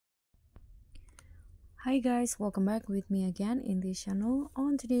Hi guys, welcome back with me again in this channel.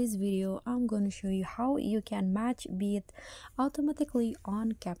 On today's video, I'm going to show you how you can match beat automatically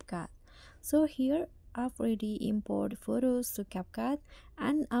on CapCut. So here I've already imported photos to CapCut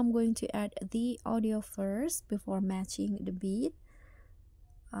and I'm going to add the audio first before matching the beat.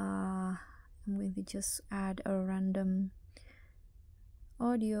 I'm going to just add a random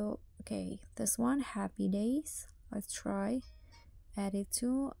audio. Okay, this one, Happy Days. Let's try add it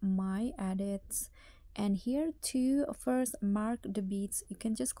to my edits, and here to first mark the beats, you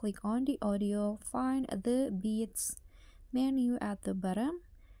can just click on the audio, find the beats menu at the bottom,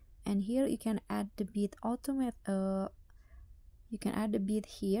 and here you can add the beat you can add the beat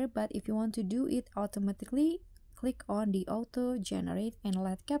here, but if you want to do it automatically, click on the auto generate and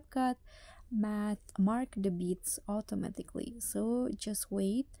let CapCut mark the beats automatically. So just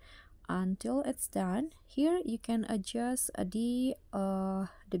wait until it's done. Here you can adjust the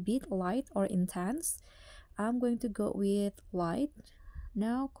beat light or intense. I'm going to go with light.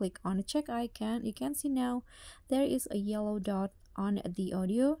 Now click on the check icon. You can see now there is a yellow dot on the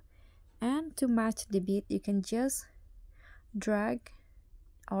audio, and to match the beat you can just drag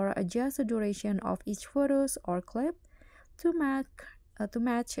or adjust the duration of each photos or clip to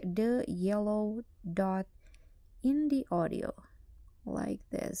match the yellow dot in the audio, like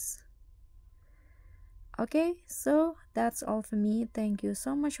this. Okay, so that's all for me. Thank you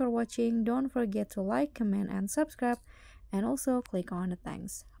so much for watching. Don't forget to like, comment, and subscribe, and also click on the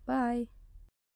thanks. Bye.